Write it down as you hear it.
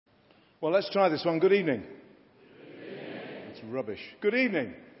Well, let's try this one. Good evening. It's rubbish. Good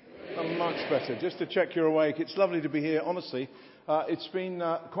evening. Much better. Just to check you're awake. It's lovely to be here, honestly. It's been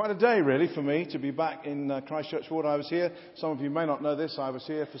quite a day, really, for me to be back in Christchurch Ward. I was here. Some of you may not know this. I was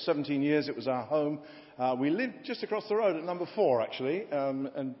here for 17 years. It was our home. We lived just across the road at number 4, actually.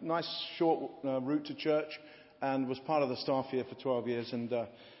 A nice short route to church, and was part of the staff here for 12 years. And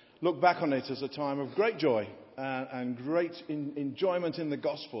look back on it as a time of great joy and great enjoyment in the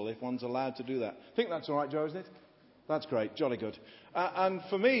gospel, if one's allowed to do that. I think that's all right, Joe, isn't it? That's great. Jolly good. And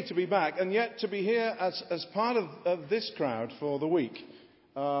for me to be back, and yet to be here as part of this crowd for the week,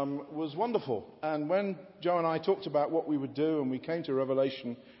 was wonderful. And when Joe and I talked about what we would do and we came to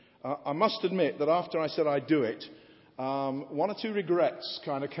Revelation, I must admit that after I said I'd do it, one or two regrets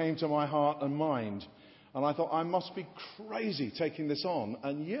kind of came to my heart and mind. And I thought, I must be crazy taking this on.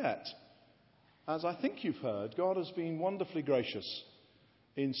 And yet, as I think you've heard, God has been wonderfully gracious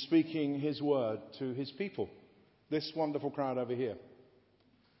in speaking His word to His people. This wonderful crowd over here.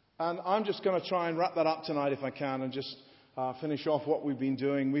 And I'm just going to try and wrap that up tonight if I can and just finish off what we've been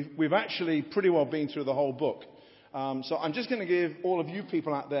doing. We've actually pretty well been through the whole book. So I'm just going to give all of you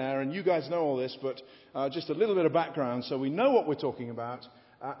people out there, and you guys know all this, but just a little bit of background so we know what we're talking about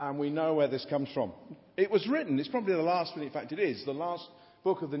and we know where this comes from. It was written, it's probably the last, in fact it is, the last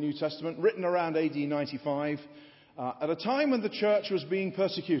book of the New Testament, written around AD 95, at a time when the church was being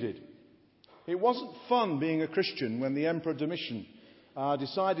persecuted. It wasn't fun being a Christian when the Emperor Domitian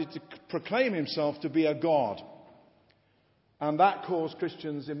decided to proclaim himself to be a god. And that caused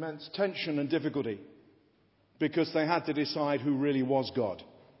Christians immense tension and difficulty because they had to decide who really was God.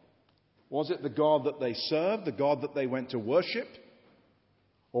 Was it the God that they served, the God that they went to worship?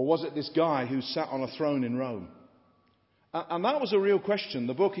 Or was it this guy who sat on a throne in Rome? And that was a real question.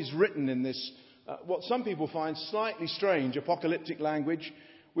 The book is written in this, what some people find slightly strange apocalyptic language,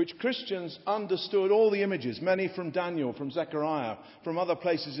 which Christians understood all the images, many from Daniel, from Zechariah, from other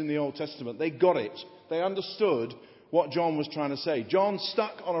places in the Old Testament. They got it. They understood what John was trying to say. John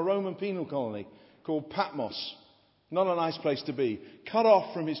stuck on a Roman penal colony called Patmos. Not a nice place to be. Cut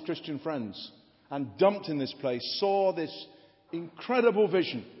off from his Christian friends and dumped in this place, saw this incredible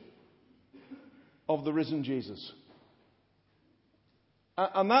vision of the risen Jesus.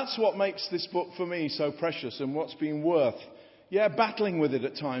 And that's what makes this book for me so precious and what's been worth battling with it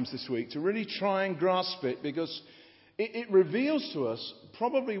at times this week to really try and grasp it, because it reveals to us,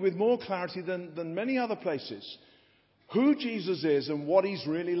 probably with more clarity than many other places, who Jesus is and what He's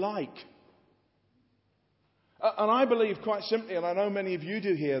really like. And I believe quite simply, and I know many of you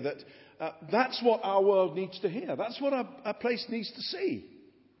do here, that that's what our world needs to hear. That's what our place needs to see.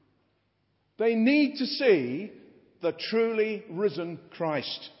 They need to see the truly risen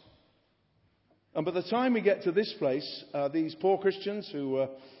Christ. And by the time we get to this place, these poor Christians who were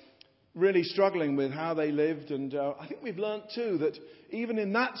really struggling with how they lived, and I think we've learnt too that even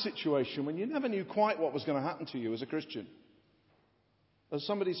in that situation, when you never knew quite what was going to happen to you as a Christian, as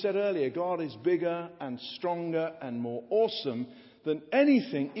somebody said earlier, God is bigger and stronger and more awesome than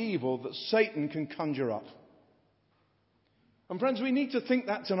anything evil that Satan can conjure up. And friends, we need to think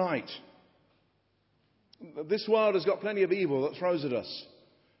that tonight. This world has got plenty of evil that throws at us,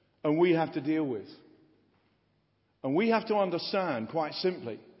 and we have to deal with. And we have to understand, quite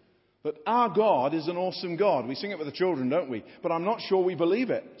simply, that our God is an awesome God. We sing it with the children, don't we? But I'm not sure we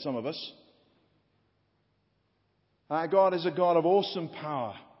believe it, some of us. Our God is a God of awesome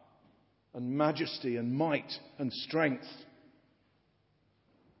power and majesty and might and strength.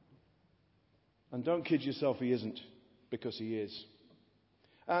 And don't kid yourself, He isn't, because He is.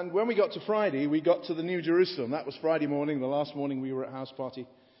 And when we got to Friday, we got to the New Jerusalem. That was Friday morning, the last morning we were at house party.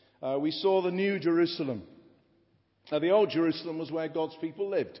 We saw the New Jerusalem. Now, the old Jerusalem was where God's people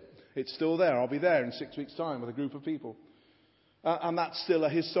lived. It's still there. I'll be there in 6 weeks' time with a group of people. And that's still a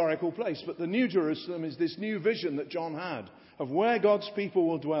historical place. But the New Jerusalem is this new vision that John had of where God's people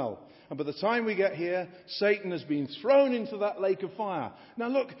will dwell. And by the time we get here, Satan has been thrown into that lake of fire. Now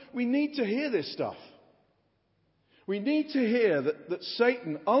look, we need to hear this stuff. We need to hear that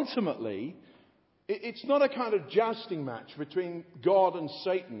Satan ultimately, it's not a kind of jousting match between God and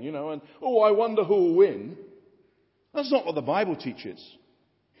Satan, and, I wonder who will win. That's not what the Bible teaches.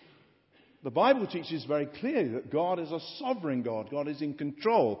 The Bible teaches very clearly that God is a sovereign God. God is in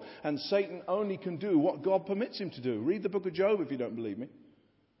control. And Satan only can do what God permits him to do. Read the book of Job if you don't believe me.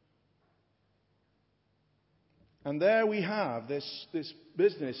 And there we have this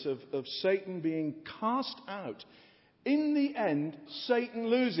business of Satan being cast out. In the end, Satan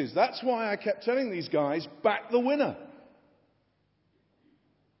loses. That's why I kept telling these guys, back the winner.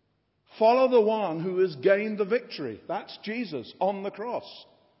 Follow the one who has gained the victory. That's Jesus on the cross.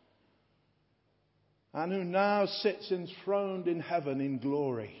 and who now sits enthroned in heaven in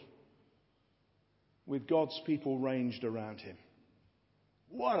glory, with God's people ranged around him.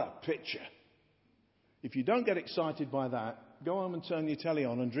 What a picture. If you don't get excited by that, go home and turn your telly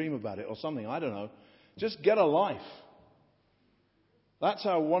on and dream about it or something. I don't know. Just get a life. That's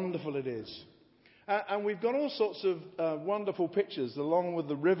how wonderful it is. And we've got all sorts of wonderful pictures along with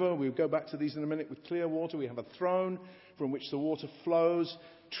the river. We'll go back to these in a minute with clear water. We have a throne from which the water flows.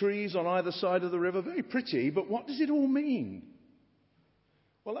 Trees on either side of the river. Very pretty, but what does it all mean?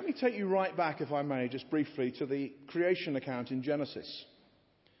 Well, let me take you right back, if I may, just briefly, to the creation account in Genesis.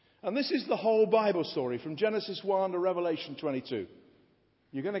 And this is the whole Bible story from Genesis 1 to Revelation 22.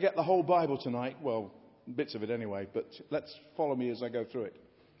 You're going to get the whole Bible tonight. Well, bits of it anyway, but let's follow me as I go through it.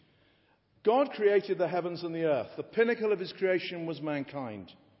 God created the heavens and the earth. The pinnacle of his creation was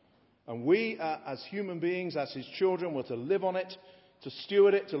mankind. And we, as human beings, as his children, were to live on it, to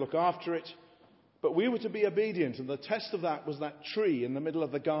steward it, to look after it. But we were to be obedient, and the test of that was that tree in the middle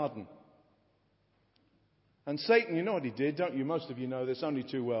of the garden. And Satan, you know what he did, don't you? Most of you know this only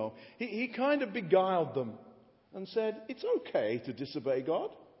too well. He kind of beguiled them and said, it's okay to disobey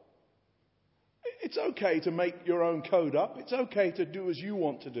God. It's okay to make your own code up. It's okay to do as you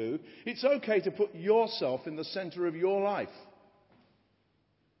want to do. It's okay to put yourself in the center of your life.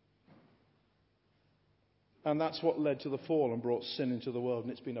 And that's what led to the fall and brought sin into the world.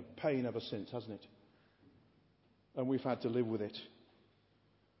 And it's been a pain ever since, hasn't it? And we've had to live with it.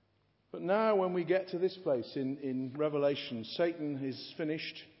 But now when we get to this place in Revelation, Satan is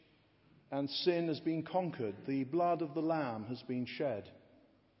finished and sin has been conquered. The blood of the Lamb has been shed.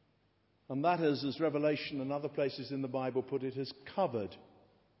 And that is, as Revelation and other places in the Bible put it, has covered.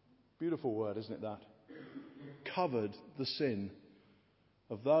 Beautiful word, isn't it, that? Covered the sin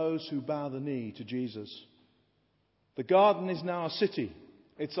of those who bow the knee to Jesus. The garden is now a city.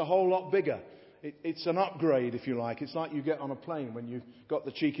 It's a whole lot bigger. It's an upgrade, if you like. It's like you get on a plane when you've got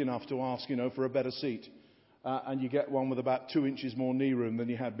the cheek enough to ask, for a better seat. And you get one with about 2 inches more knee room than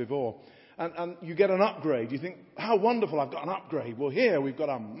you had before. And you get an upgrade. You think, how wonderful, I've got an upgrade. Well, here we've got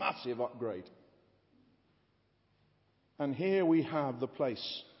a massive upgrade. And here we have the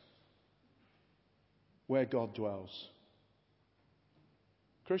place where God dwells.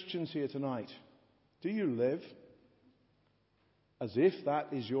 Christians here tonight, do you live as if that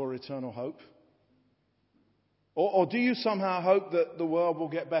is your eternal hope? Or do you somehow hope that the world will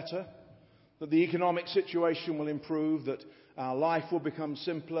get better, that the economic situation will improve, that our life will become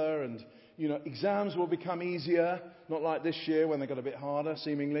simpler and, exams will become easier, not like this year when they got a bit harder,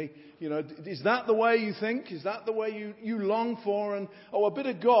 seemingly. Is that the way you think? Is that the way you long for? And, a bit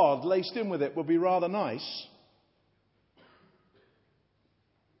of God laced in with it would be rather nice.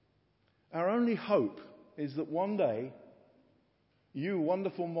 Our only hope is that one day, you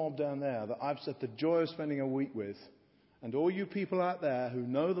wonderful mob down there that I've had the joy of spending a week with, and all you people out there who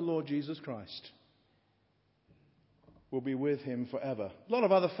know the Lord Jesus Christ, will be with him forever. A lot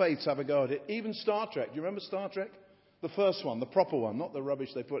of other faiths have a go at it. Even Star Trek. Do you remember Star Trek? The first one, the proper one, not the rubbish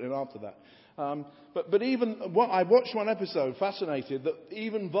they put in after that. But even, I watched one episode, fascinated, that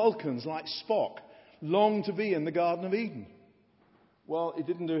even Vulcans like Spock long to be in the Garden of Eden. Well, it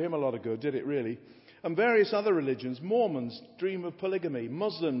didn't do him a lot of good, did it really? And various other religions, Mormons dream of polygamy,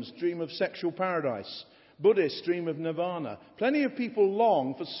 Muslims dream of sexual paradise, Buddhists dream of nirvana. Plenty of people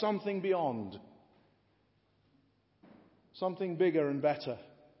long for something beyond. Something bigger and better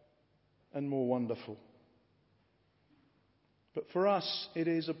and more wonderful. But for us, it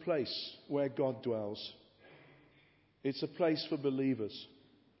is a place where God dwells. It's a place for believers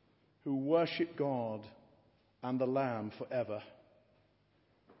who worship God and the Lamb forever.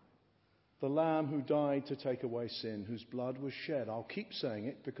 The Lamb who died to take away sin, whose blood was shed. I'll keep saying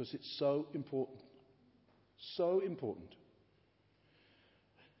it because it's so important. So important.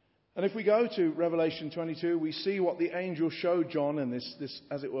 And if we go to Revelation 22, we see what the angel showed John in this,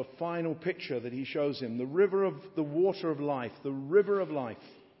 as it were, final picture that he shows him. The river of the water of life. The river of life.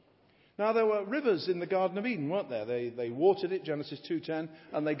 Now, there were rivers in the Garden of Eden, weren't there? They watered it, Genesis 2:10,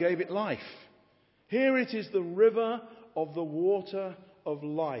 and they gave it life. Here it is the river of the water of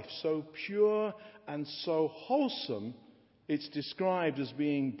life. So pure and so wholesome, it's described as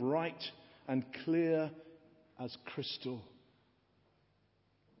being bright and clear as crystal.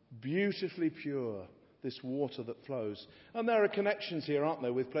 Beautifully pure, this water that flows. And there are connections here, aren't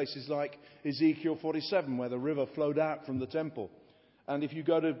there, with places like Ezekiel 47, where the river flowed out from the temple. And if you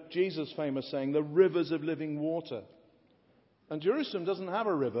go to Jesus' famous saying, the rivers of living water. And Jerusalem doesn't have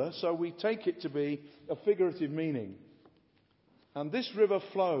a river, so we take it to be a figurative meaning. And this river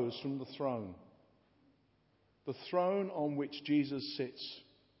flows from the throne on which Jesus sits.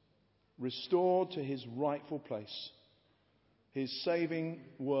 restored to his rightful place, his saving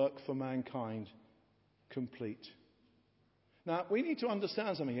work for mankind complete. Now, we need to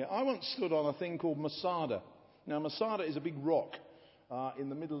understand something here. I once stood on a thing called Masada. Now, Masada is a big rock in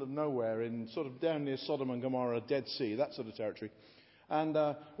the middle of nowhere, in sort of down near Sodom and Gomorrah, Dead Sea, that sort of territory. And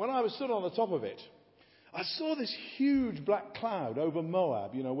when I was stood on the top of it, I saw this huge black cloud over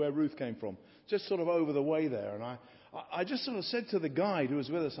Moab, where Ruth came from, just sort of over the way there. And I just sort of said to the guide who was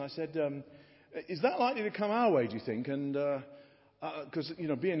with us, I said, is that likely to come our way, do you think? And because,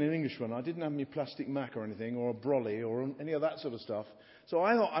 being an Englishman, I didn't have any plastic mac or anything, or a brolly, or any of that sort of stuff. So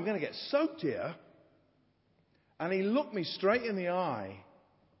I thought, I'm going to get soaked here. And he looked me straight in the eye.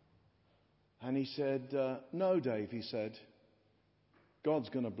 And he said, no, Dave, he said, God's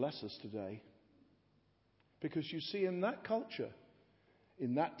going to bless us today. Because you see, in that culture,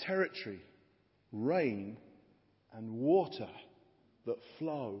 in that territory, rain and water that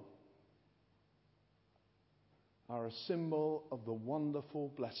flow are a symbol of the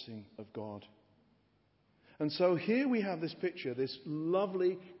wonderful blessing of God. And so here we have this picture, this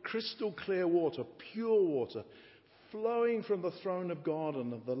lovely, crystal clear water, pure water, flowing from the throne of God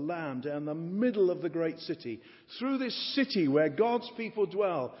and of the Lamb down the middle of the great city. Through this city where God's people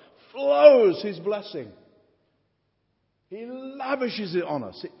dwell, flows his blessing. He lavishes it on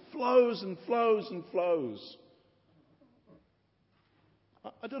us. It flows and flows and flows.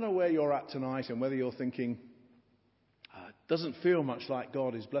 I don't know where you're at tonight and whether you're thinking, it doesn't feel much like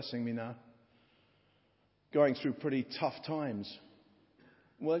God is blessing me now. Going through pretty tough times.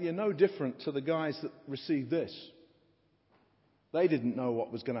 Well, you're no different to the guys that received this. They didn't know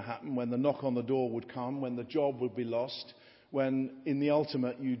what was going to happen, when the knock on the door would come, when the job would be lost, when in the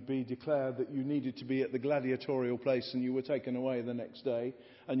ultimate you'd be declared that you needed to be at the gladiatorial place and you were taken away the next day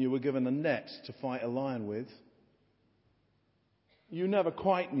and you were given a net to fight a lion with. You never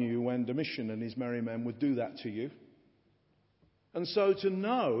quite knew when Domitian and his merry men would do that to you. And so to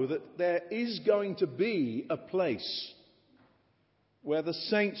know that there is going to be a place where the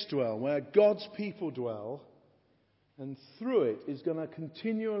saints dwell, where God's people dwell, and through it is going to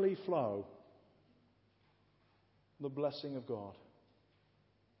continually flow the blessing of God.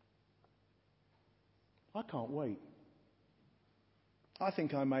 I can't wait. I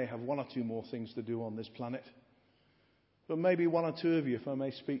think I may have one or two more things to do on this planet. But maybe one or two of you, if I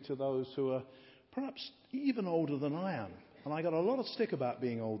may speak to those who are perhaps even older than I am. And I got a lot of stick about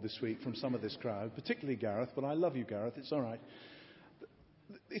being old this week from some of this crowd, particularly Gareth, but I love you, Gareth, it's all right.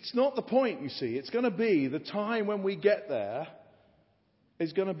 It's not the point, you see. It's going to be the time when we get there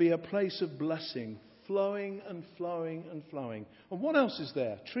is going to be a place of blessing, flowing and flowing and flowing. And what else is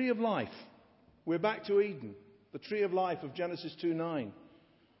there? Tree of life. We're back to Eden, the tree of life of Genesis 2:9.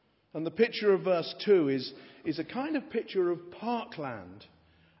 And the picture of verse 2 is a kind of picture of parkland.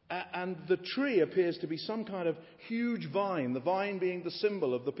 And the tree appears to be some kind of huge vine, the vine being the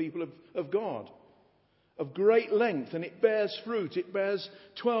symbol of the people of God, of great length, and it bears fruit. It bears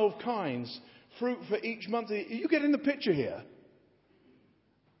 12 kinds, fruit for each month. Are you getting the picture here?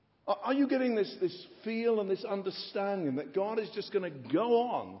 Are you getting this feel and this understanding that God is just going to go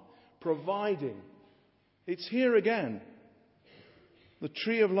on providing? It's here again. The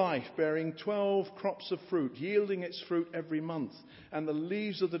tree of life bearing 12 crops of fruit, yielding its fruit every month. And the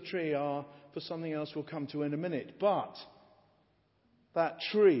leaves of the tree are for something else we'll come to in a minute. But that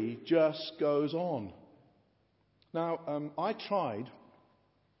tree just goes on. Now, I tried,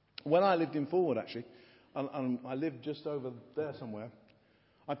 when I lived in Forward actually, and I lived just over there somewhere,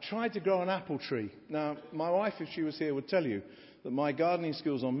 I tried to grow an apple tree. Now, my wife, if she was here, would tell you that my gardening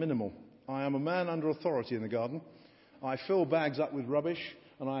skills are minimal. I am a man under authority in the garden. I fill bags up with rubbish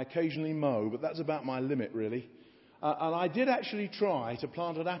and I occasionally mow, but that's about my limit really. And I did actually try to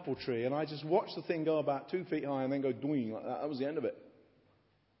plant an apple tree, and I just watched the thing go about 2 feet high and then go doing like that. That was the end of it.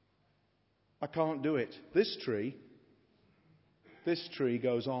 I can't do it. This tree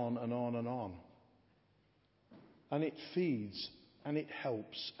goes on and on and on. And it feeds and it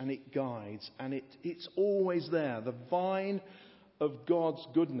helps and it guides and it's always there. The vine of God's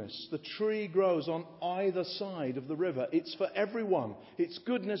goodness. The tree grows on either side of the river. It's for everyone. Its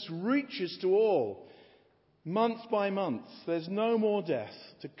goodness reaches to all. Month by month, there's no more death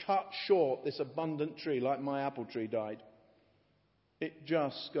to cut short this abundant tree like my apple tree died. It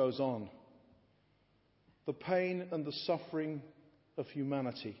just goes on. The pain and the suffering of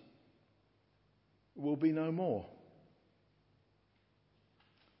humanity will be no more.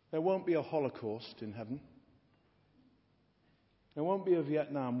 There won't be a Holocaust in heaven. There won't be a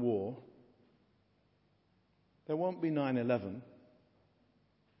Vietnam War. There won't be 9/11.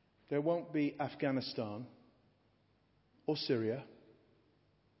 There won't be Afghanistan or Syria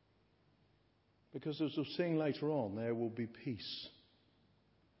Because as we'll sing later on, there will be peace.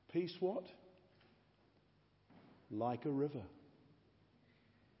 Peace what? Like a river.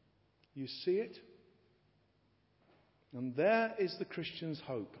 You see it? And there is the Christian's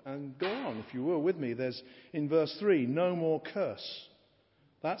hope. And go on, if you were with me. There's in verse 3, no more curse.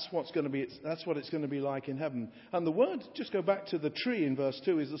 That's what it's going to be like in heaven. And the word, just go back to the tree in verse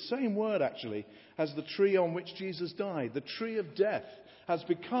 2, is the same word actually as the tree on which Jesus died. The tree of death has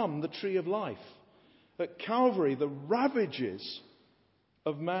become the tree of life. At Calvary, the ravages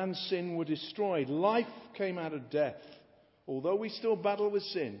of man's sin were destroyed. Life came out of death. Although we still battle with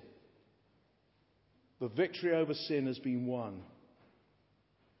sin, the victory over sin has been won.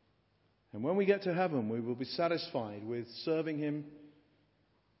 And when we get to heaven, we will be satisfied with serving Him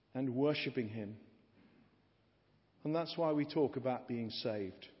and worshipping Him. And that's why we talk about being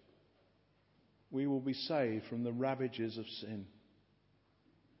saved. We will be saved from the ravages of sin.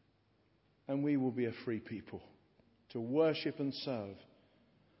 And we will be a free people to worship and serve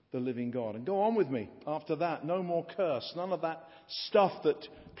the living God. And go on with me. After that, no more curse. None of that stuff that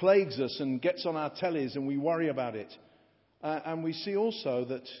plagues us and gets on our tellies and we worry about it. And we see also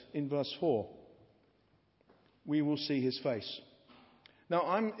that in verse 4, we will see His face.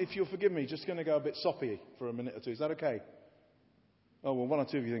 Now, if you'll forgive me, just going to go a bit soppy for a minute or two. Is that okay? Oh, well, one or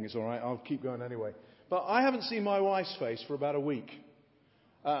two of you think it's all right. I'll keep going anyway. But I haven't seen my wife's face for about a week.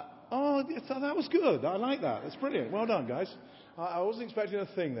 That was good. I like that. That's brilliant. Well done, guys. I wasn't expecting a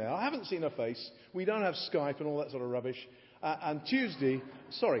thing there. I haven't seen her face. We don't have Skype and all that sort of rubbish. And Tuesday,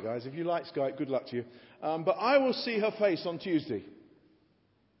 sorry guys, if you like Skype, good luck to you. But I will see her face on Tuesday.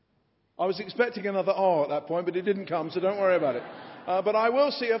 I was expecting another at that point, but it didn't come, so don't worry about it. But I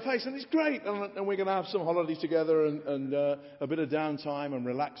will see her face, and it's great. And we're going to have some holiday together and a bit of downtime and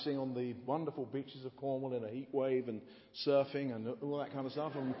relaxing on the wonderful beaches of Cornwall in a heat wave and surfing and all that kind of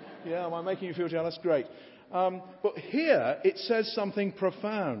stuff. And yeah, am I making you feel jealous? Great. But here it says something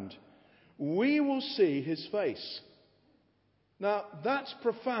profound. We will see His face. Now, that's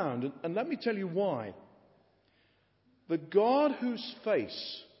profound, and let me tell you why. The God whose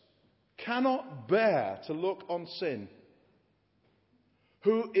face cannot bear to look on sin,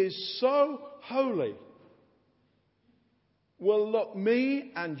 who is so holy, will look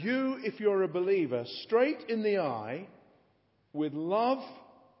me and you, if you're a believer, straight in the eye with love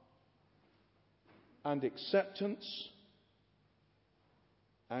and acceptance,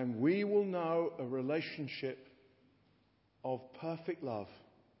 and we will know a relationship of perfect love.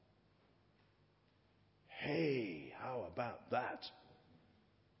 Hey, how about that?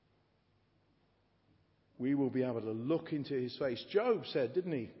 We will be able to look into His face. Job said,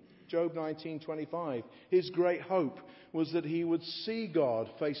 didn't he? Job 19:25. His great hope was that he would see God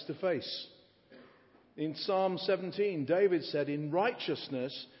face to face. In Psalm 17, David said, in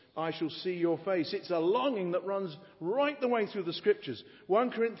righteousness I shall see your face. It's a longing that runs right the way through the Scriptures.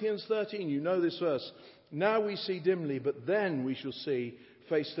 1 Corinthians 13, you know this verse. Now we see dimly, but then we shall see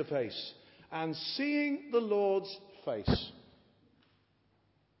face to face. And seeing the Lord's face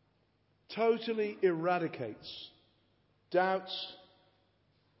totally eradicates doubts,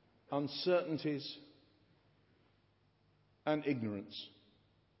 uncertainties, and ignorance.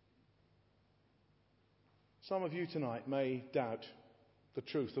 Some of you tonight may doubt the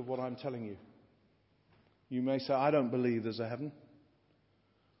truth of what I'm telling you. You may say, I don't believe there's a heaven.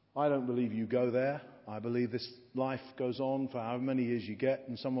 I don't believe you go there. I believe this life goes on for however many years you get,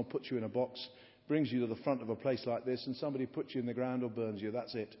 and someone puts you in a box, brings you to the front of a place like this, and somebody puts you in the ground or burns you.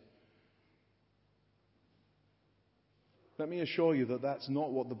 That's it. Let me assure you that that's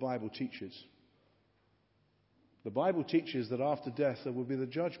not what the Bible teaches. The Bible teaches that after death there will be the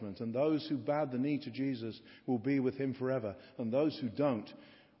judgment, and those who bowed the knee to Jesus will be with Him forever, and those who don't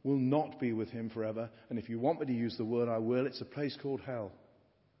will not be with Him forever. And if you want me to use the word, I will. It's a place called hell.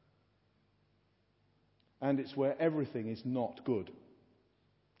 And it's where everything is not good,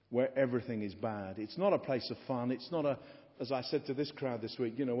 where everything is bad. It's not a place of fun. It's not as I said to this crowd this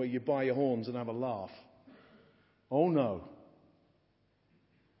week, where you buy your horns and have a laugh. Oh no.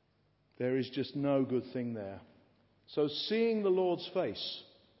 There is just no good thing there. So seeing the Lord's face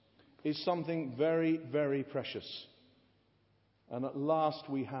is something very, very precious. And at last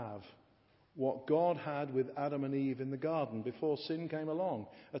we have what God had with Adam and Eve in the garden before sin came along.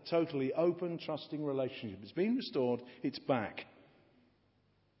 A totally open, trusting relationship. It's been restored. It's back.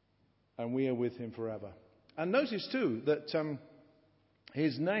 And we are with Him forever. And notice too that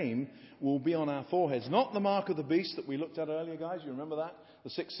His name will be on our foreheads. Not the mark of the beast that we looked at earlier, guys. You remember that? The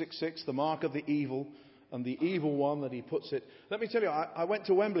 666, the mark of the evil. And the evil one that he puts it. Let me tell you, I went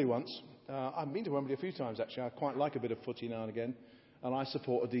to Wembley once. I've been to Wembley a few times, actually. I quite like a bit of footy now and again. And I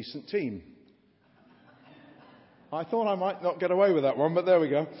support a decent team. I thought I might not get away with that one, but there we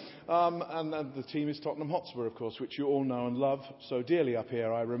go. And the team is Tottenham Hotspur, of course, which you all know and love so dearly up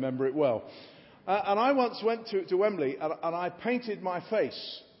here. I remember it well. And I once went to Wembley and I painted my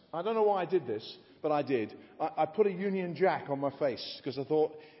face. I don't know why I did this, but I did. I put a Union Jack on my face because I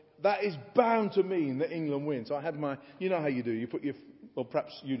thought that is bound to mean that England wins. I had my, you know how you do. You put your, well,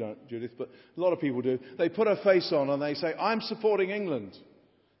 perhaps you don't, Judith, but a lot of people do. They put a face on and they say, I'm supporting England.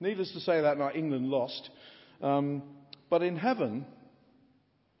 Needless to say that night, England lost. But in heaven,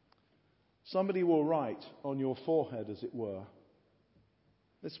 somebody will write on your forehead, as it were,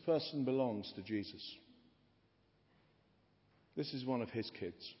 this person belongs to Jesus. This is one of his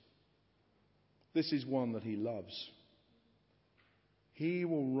kids. This is one that he loves. He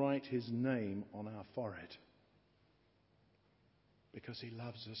will write his name on our forehead because he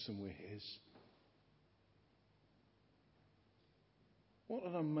loves us and we're his. What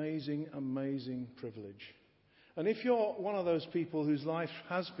an amazing, amazing privilege. And if you're one of those people whose life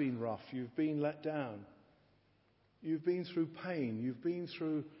has been rough, you've been let down, you've been through pain, you've been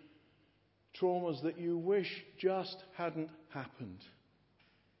through traumas that you wish just hadn't happened,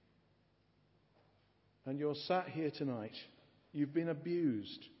 and you're sat here tonight, you've been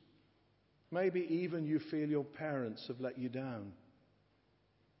abused, maybe even you feel your parents have let you down,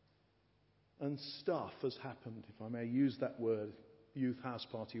 and stuff has happened, if I may use that word, youth house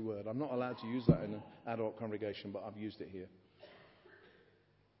party word. I'm not allowed to use that in an adult congregation, but I've used it here.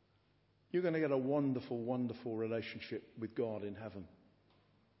 You're going to get a wonderful, wonderful relationship with God in heaven,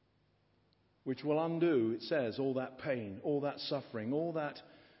 which will undo, it says, all that pain, all that suffering, all that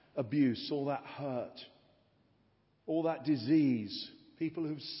abuse, all that hurt, all that disease. People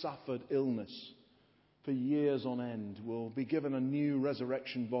who've suffered illness for years on end will be given a new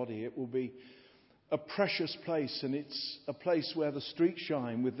resurrection body. It will be a precious place, and it's a place where the streets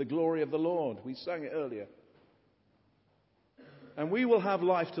shine with the glory of the Lord. We sang it earlier. And we will have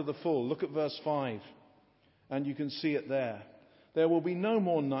life to the full. Look at verse 5, and you can see it there. There will be no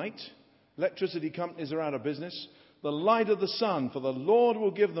more night. Electricity companies are out of business. The light of the sun, for the Lord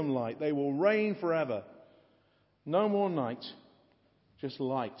will give them light. They will reign forever. No more night, just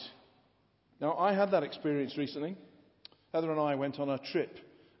light. Now, I had that experience recently. Heather and I went on a trip.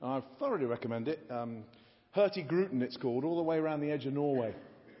 I thoroughly recommend it. Hurtigruten, it's called, all the way around the edge of Norway.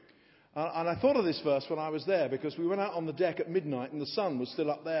 And I thought of this verse when I was there because we went out on the deck at midnight and the sun was still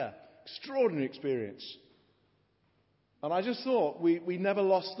up there. Extraordinary experience. And I just thought we never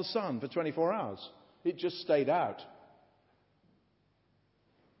lost the sun for 24 hours. It just stayed out.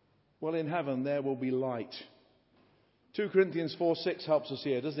 Well, in heaven there will be light. 2 Corinthians 4:6 helps us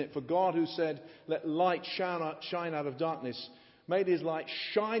here, doesn't it? For God, who said, let light shine out of darkness, made his light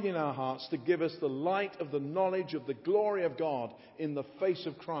shine in our hearts to give us the light of the knowledge of the glory of God in the face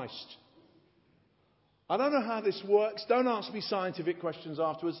of Christ. I don't know how this works. Don't ask me scientific questions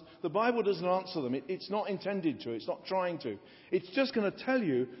afterwards. The Bible doesn't answer them. It's not intended to. It's not trying to. It's just going to tell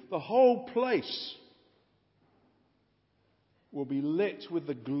you the whole place will be lit with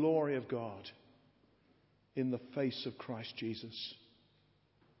the glory of God in the face of Christ Jesus.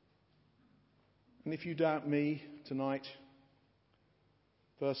 And if you doubt me tonight,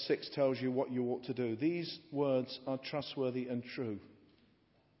 verse 6 tells you what you ought to do. These words are trustworthy and true.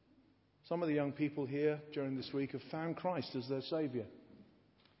 Some of the young people here during this week have found Christ as their Saviour.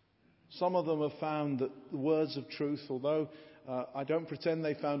 Some of them have found that the words of truth, although I don't pretend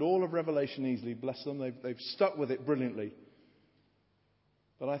they found all of Revelation easily, bless them, they've stuck with it brilliantly.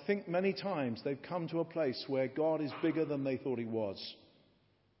 But I think many times they've come to a place where God is bigger than they thought he was.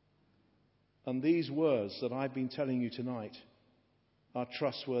 And these words that I've been telling you tonight are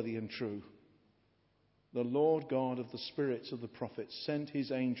trustworthy and true. The Lord God of the spirits of the prophets sent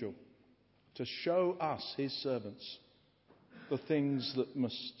his angel to show us, his servants, the things that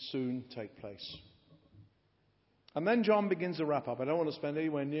must soon take place. And then John begins to wrap up. I don't want to spend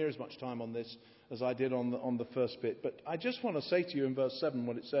anywhere near as much time on this as I did on the first bit. But I just want to say to you in verse 7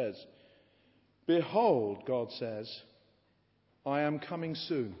 what it says. Behold, God says, I am coming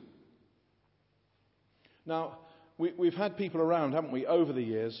soon. Now, we've had people around, haven't we, over the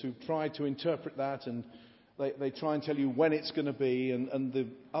years who've tried to interpret that, and they try and tell you when it's going to be, and the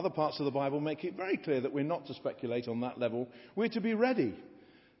other parts of the Bible make it very clear that we're not to speculate on that level. We're to be ready.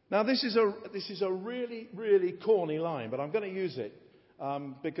 Now, this is a really, really corny line, but I'm going to use it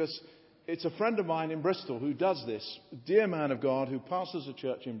because it's a friend of mine in Bristol who does this, a dear man of God who pastors a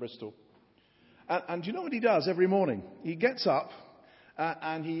church in Bristol. And do you know what he does every morning? He gets up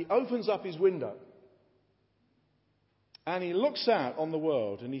and he opens up his window. And he looks out on the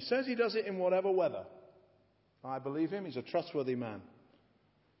world, and he says he does it in whatever weather. I believe him. He's a trustworthy man.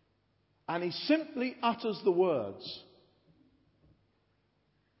 And he simply utters the words,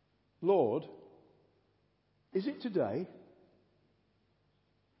 Lord, is it today?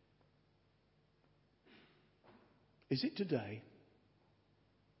 Is it today?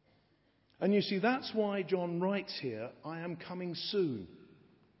 And you see, that's why John writes here, I am coming soon.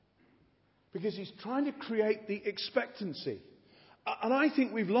 Because he's trying to create the expectancy. And I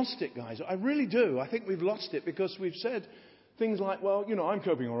think we've lost it, guys. I really do. I think we've lost it because we've said things like, well, I'm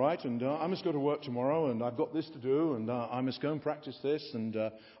coping all right, and I must go to work tomorrow, and I've got this to do, and I must go and practice this, and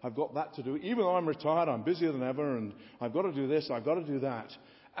I've got that to do. Even though I'm retired, I'm busier than ever, and I've got to do this, I've got to do that.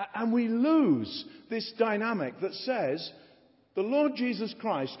 And we lose this dynamic that says the Lord Jesus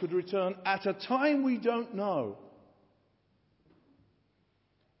Christ could return at a time we don't know.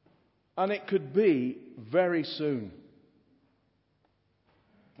 And it could be very soon.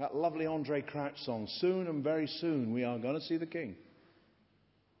 That lovely Andre Crouch song, soon and very soon we are going to see the King.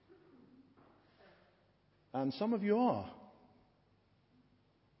 And some of you are.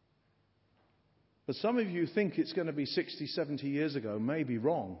 But some of you think it's going to be 60, 70 years ago, may be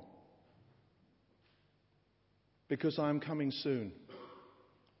wrong. Because I'm coming soon.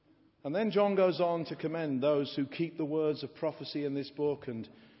 And then John goes on to commend those who keep the words of prophecy in this book. And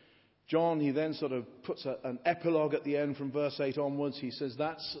John, he then sort of puts an epilogue at the end from verse 8 onwards. He says,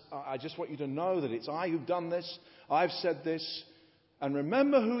 I just want you to know that it's I who've done this. I've said this. And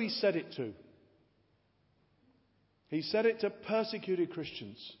remember who he said it to. He said it to persecuted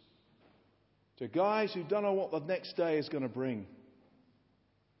Christians. To guys who don't know what the next day is going to bring.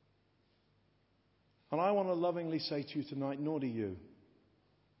 And I want to lovingly say to you tonight, nor do you.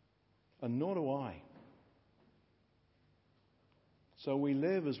 And nor do I. So we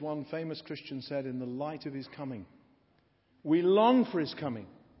live, as one famous Christian said, in the light of his coming. We long for his coming.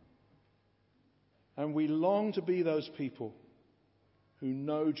 And we long to be those people who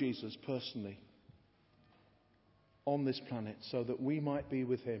know Jesus personally on this planet so that we might be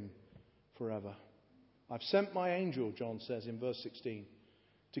with him forever. I've sent my angel, John says in verse 16,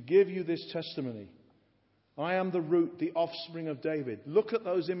 to give you this testimony. I am the root, the offspring of David. Look at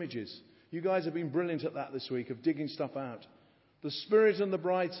those images. You guys have been brilliant at that this week, of digging stuff out. The Spirit and the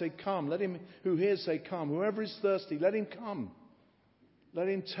bride say, come. Let him who hears say, come. Whoever is thirsty, let him come. Let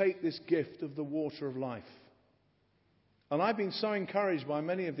him take this gift of the water of life. And I've been so encouraged by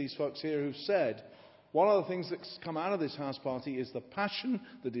many of these folks here who've said, one of the things that's come out of this house party is the passion,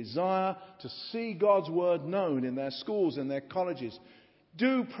 the desire to see God's word known in their schools, in their colleges.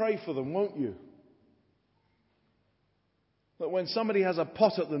 Do pray for them, won't you? That when somebody has a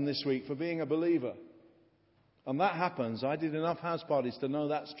pot at them this week for being a believer, and that happens, I did enough house parties to know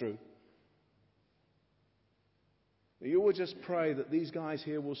that's true. You will just pray that these guys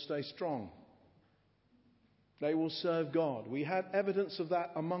here will stay strong. They will serve God. We had evidence of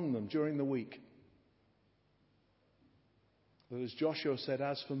that among them during the week. But as Joshua said,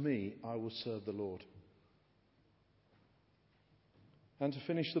 as for me, I will serve the Lord. And to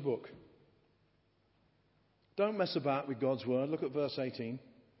finish the book, don't mess about with God's word. Look at verse 18.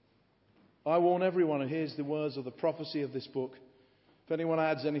 I warn everyone who hears the words of the prophecy of this book. If anyone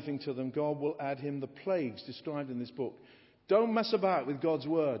adds anything to them, God will add him the plagues described in this book. Don't mess about with God's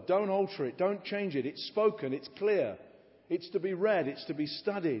word. Don't alter it. Don't change it. It's spoken. It's clear. It's to be read. It's to be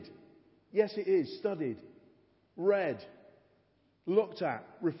studied. Yes, it is. Studied. Read. Looked at.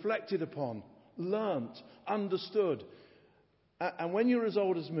 Reflected upon. Learnt. Understood. And when you're as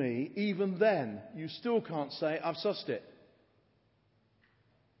old as me, even then, you still can't say, I've sussed it.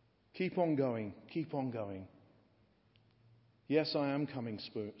 Keep on going. Keep on going. Yes, I am coming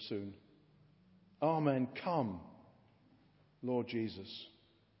soon. Amen. Come, Lord Jesus.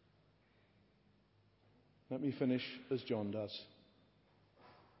 Let me finish as John does.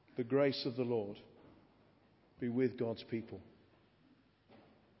 The grace of the Lord be with God's people.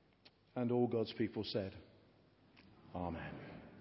 And all God's people said, Amen.